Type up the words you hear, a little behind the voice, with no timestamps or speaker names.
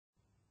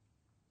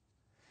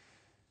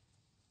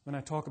When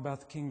I talk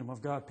about the kingdom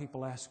of God,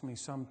 people ask me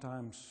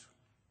sometimes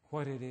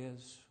what it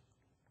is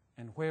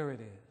and where it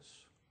is.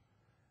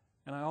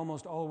 And I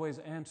almost always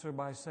answer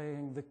by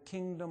saying the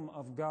kingdom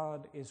of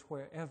God is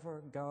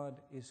wherever God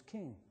is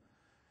king,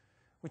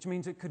 which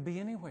means it could be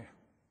anywhere.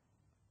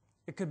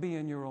 It could be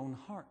in your own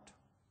heart.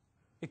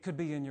 It could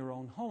be in your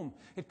own home.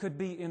 It could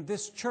be in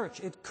this church.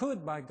 It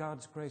could, by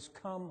God's grace,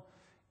 come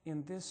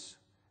in this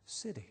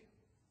city.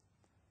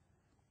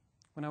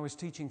 When I was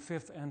teaching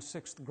 5th and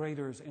 6th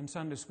graders in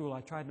Sunday school, I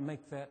tried to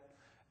make that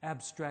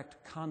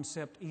abstract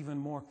concept even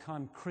more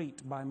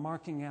concrete by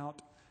marking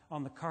out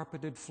on the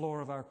carpeted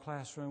floor of our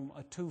classroom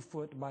a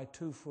 2-foot by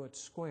 2-foot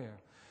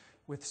square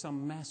with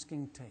some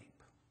masking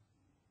tape.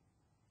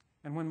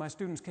 And when my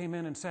students came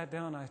in and sat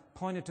down, I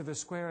pointed to the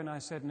square and I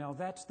said, now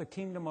that's the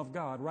kingdom of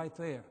God right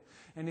there.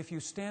 And if you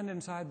stand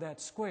inside that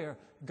square,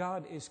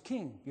 God is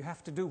king. You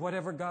have to do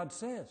whatever God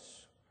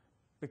says,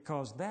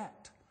 because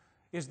that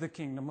is the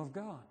kingdom of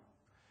God.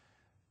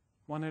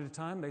 One at a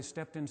time, they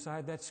stepped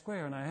inside that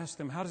square, and I asked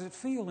them, how does it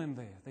feel in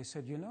there? They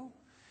said, you know,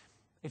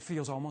 it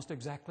feels almost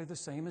exactly the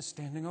same as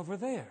standing over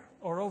there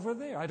or over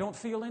there. I don't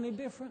feel any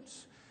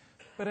difference.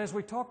 But as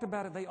we talked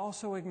about it, they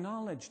also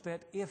acknowledged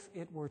that if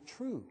it were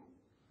true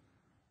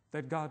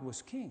that God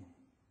was king,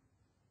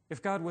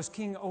 if God was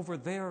king over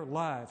their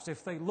lives,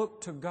 if they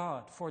looked to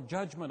God for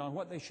judgment on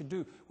what they should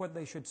do, what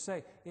they should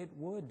say, it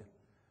would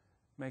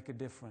make a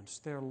difference.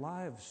 Their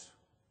lives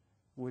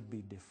would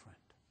be different.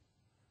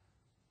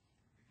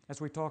 As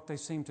we talked, they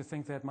seemed to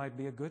think that might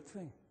be a good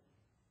thing,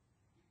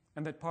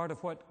 and that part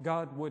of what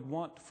God would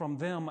want from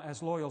them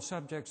as loyal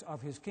subjects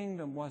of His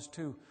kingdom was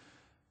to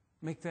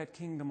make that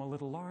kingdom a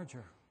little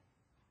larger,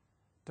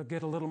 to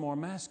get a little more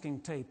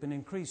masking tape and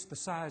increase the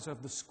size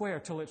of the square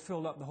till it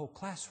filled up the whole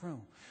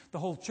classroom, the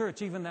whole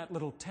church, even that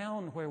little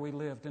town where we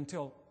lived,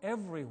 until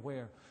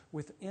everywhere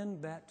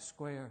within that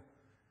square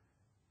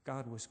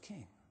God was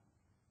king.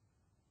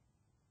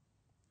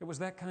 It was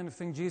that kind of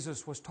thing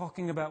Jesus was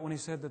talking about when He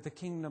said that the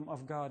kingdom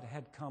of God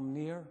had come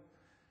near.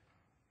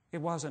 It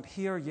wasn't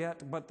here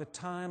yet, but the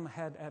time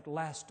had at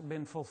last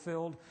been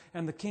fulfilled,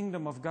 and the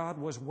kingdom of God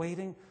was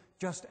waiting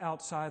just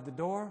outside the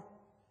door.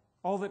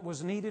 All that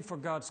was needed for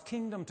God's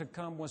kingdom to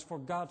come was for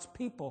God's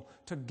people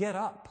to get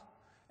up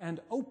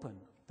and open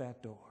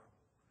that door.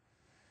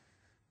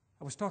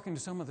 I was talking to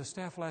some of the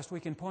staff last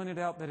week and pointed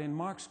out that in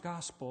Mark's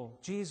gospel,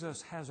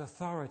 Jesus has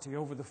authority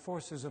over the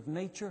forces of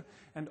nature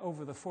and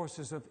over the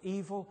forces of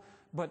evil,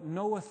 but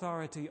no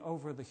authority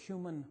over the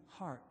human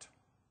heart.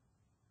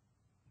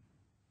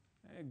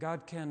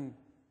 God can,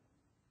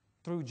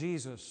 through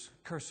Jesus,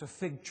 curse a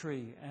fig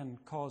tree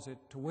and cause it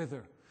to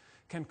wither,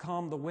 can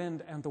calm the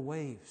wind and the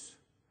waves,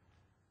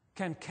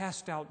 can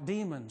cast out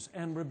demons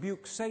and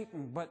rebuke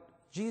Satan, but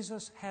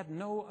Jesus had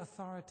no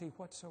authority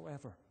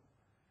whatsoever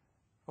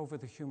over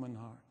the human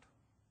heart.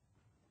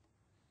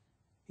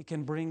 He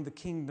can bring the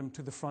kingdom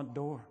to the front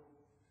door.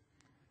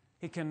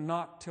 He can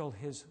knock till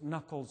his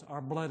knuckles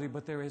are bloody,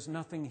 but there is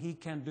nothing He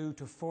can do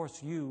to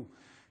force you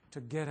to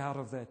get out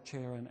of that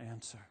chair and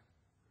answer.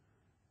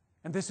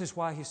 And this is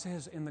why He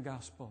says in the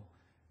gospel,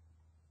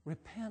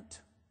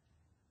 repent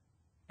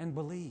and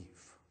believe.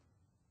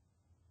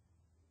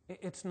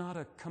 It's not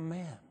a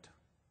command.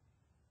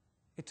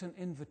 It's an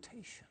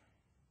invitation.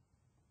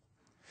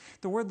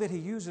 The word that He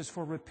uses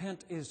for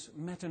repent is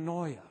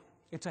metanoia.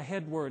 It's a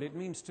head word. It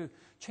means to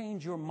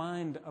change your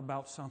mind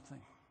about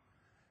something.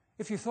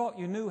 If you thought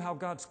you knew how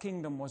God's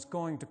kingdom was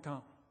going to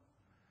come,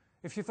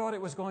 if you thought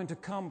it was going to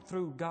come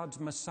through God's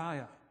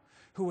Messiah,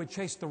 who would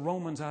chase the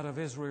Romans out of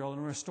Israel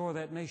and restore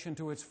that nation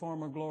to its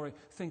former glory,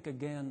 think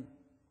again,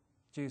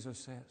 Jesus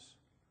says.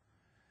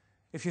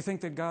 If you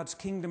think that God's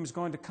kingdom is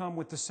going to come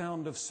with the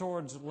sound of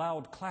swords,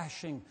 loud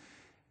clashing,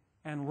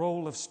 and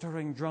roll of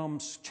stirring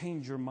drums,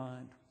 change your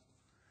mind.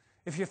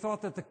 If you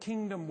thought that the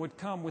kingdom would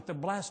come with the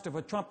blast of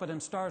a trumpet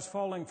and stars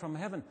falling from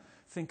heaven,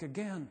 think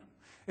again.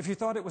 If you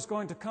thought it was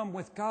going to come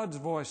with God's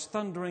voice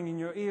thundering in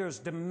your ears,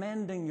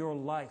 demanding your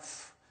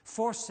life,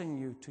 forcing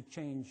you to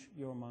change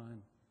your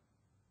mind,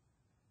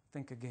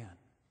 think again.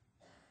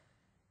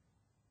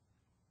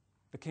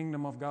 The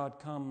kingdom of God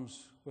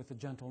comes with a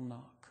gentle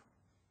knock.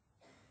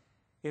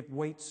 It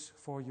waits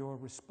for your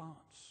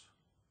response.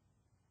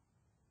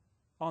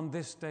 On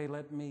this day,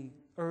 let me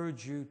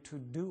urge you to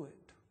do it.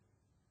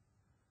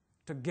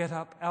 To get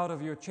up out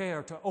of your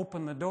chair, to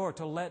open the door,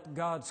 to let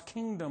God's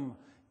kingdom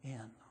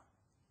in.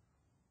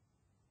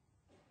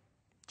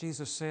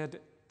 Jesus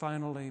said,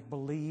 finally,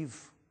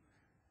 believe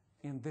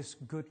in this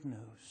good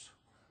news.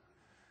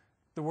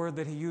 The word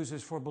that He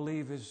uses for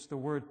believe is the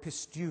word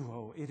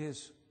pisteuo. It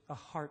is a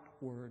heart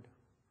word.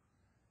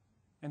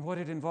 And what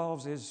it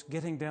involves is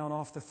getting down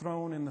off the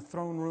throne in the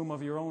throne room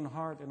of your own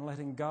heart and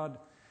letting God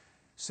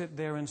sit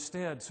there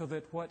instead, so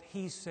that what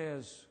He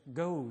says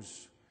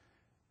goes,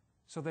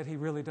 so that He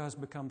really does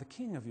become the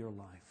king of your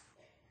life.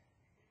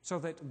 So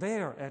that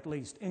there, at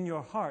least, in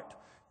your heart,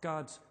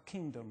 God's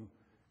kingdom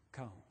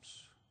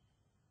comes.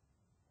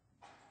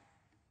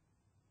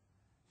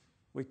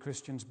 We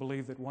Christians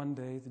believe that one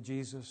day the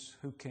Jesus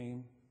who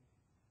came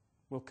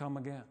will come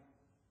again.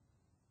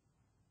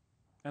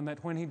 and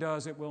that when He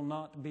does, it will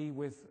not be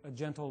with a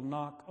gentle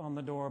knock on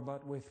the door,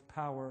 but with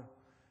power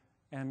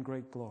and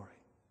great glory.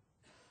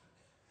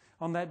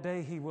 On that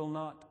day, He will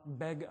not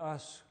beg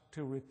us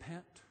to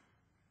repent.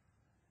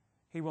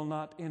 He will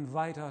not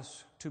invite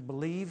us to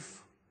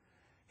believe.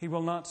 He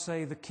will not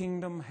say, the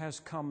kingdom has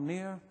come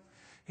near.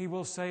 He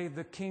will say,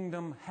 the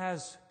kingdom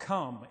has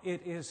come.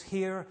 It is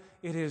here,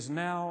 it is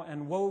now,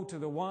 and woe to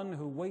the one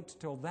who waits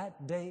till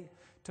that day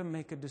to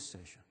make a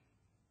decision.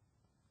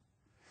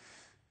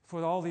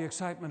 For all the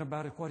excitement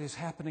about what is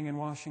happening in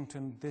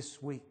Washington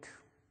this week,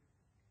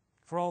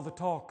 for all the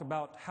talk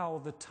about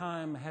how the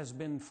time has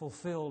been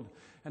fulfilled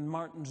and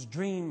Martin's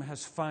dream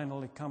has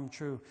finally come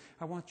true,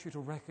 I want you to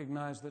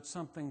recognize that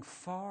something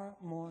far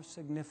more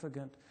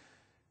significant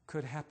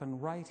could happen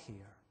right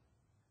here,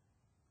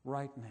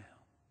 right now.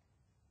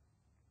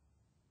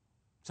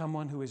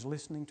 Someone who is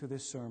listening to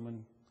this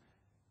sermon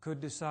could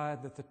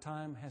decide that the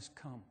time has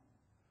come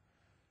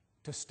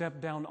to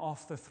step down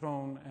off the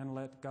throne and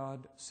let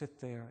God sit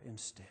there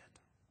instead.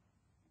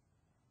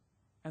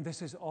 And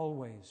this is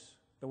always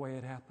the way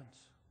it happens.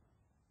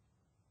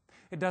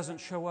 It doesn't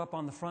show up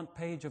on the front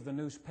page of the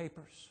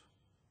newspapers.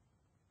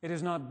 It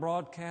is not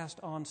broadcast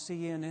on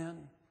CNN.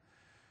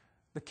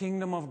 The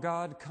kingdom of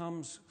God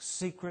comes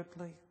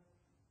secretly,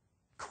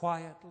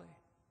 quietly,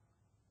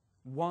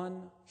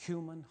 one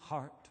human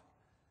heart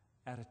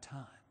at a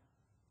time.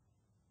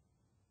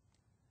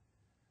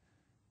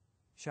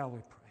 Shall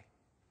we pray?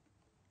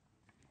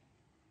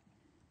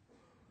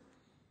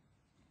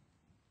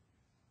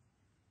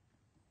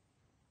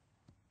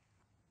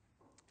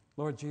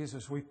 Lord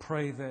Jesus, we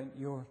pray that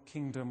your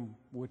kingdom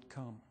would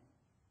come,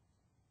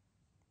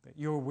 that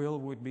your will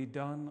would be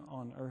done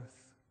on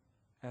earth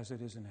as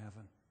it is in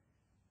heaven.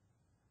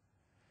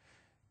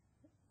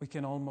 We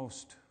can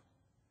almost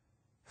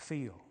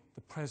feel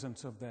the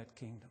presence of that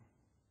kingdom.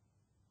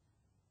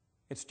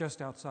 It's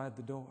just outside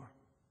the door.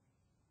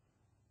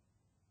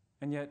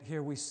 And yet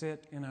here we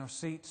sit in our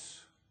seats,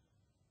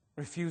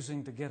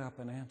 refusing to get up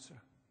and answer.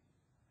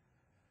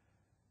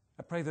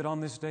 I pray that on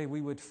this day we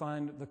would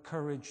find the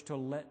courage to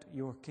let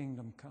your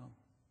kingdom come,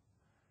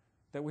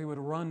 that we would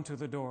run to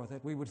the door,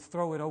 that we would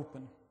throw it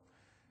open,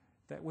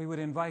 that we would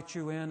invite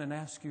you in and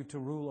ask you to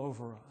rule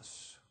over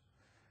us.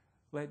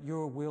 Let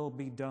your will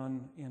be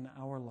done in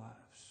our lives.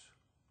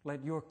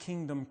 Let your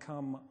kingdom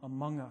come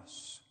among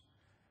us.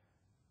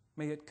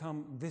 May it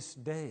come this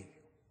day,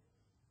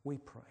 we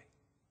pray,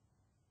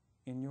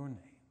 in your name.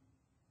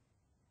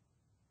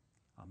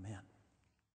 Amen.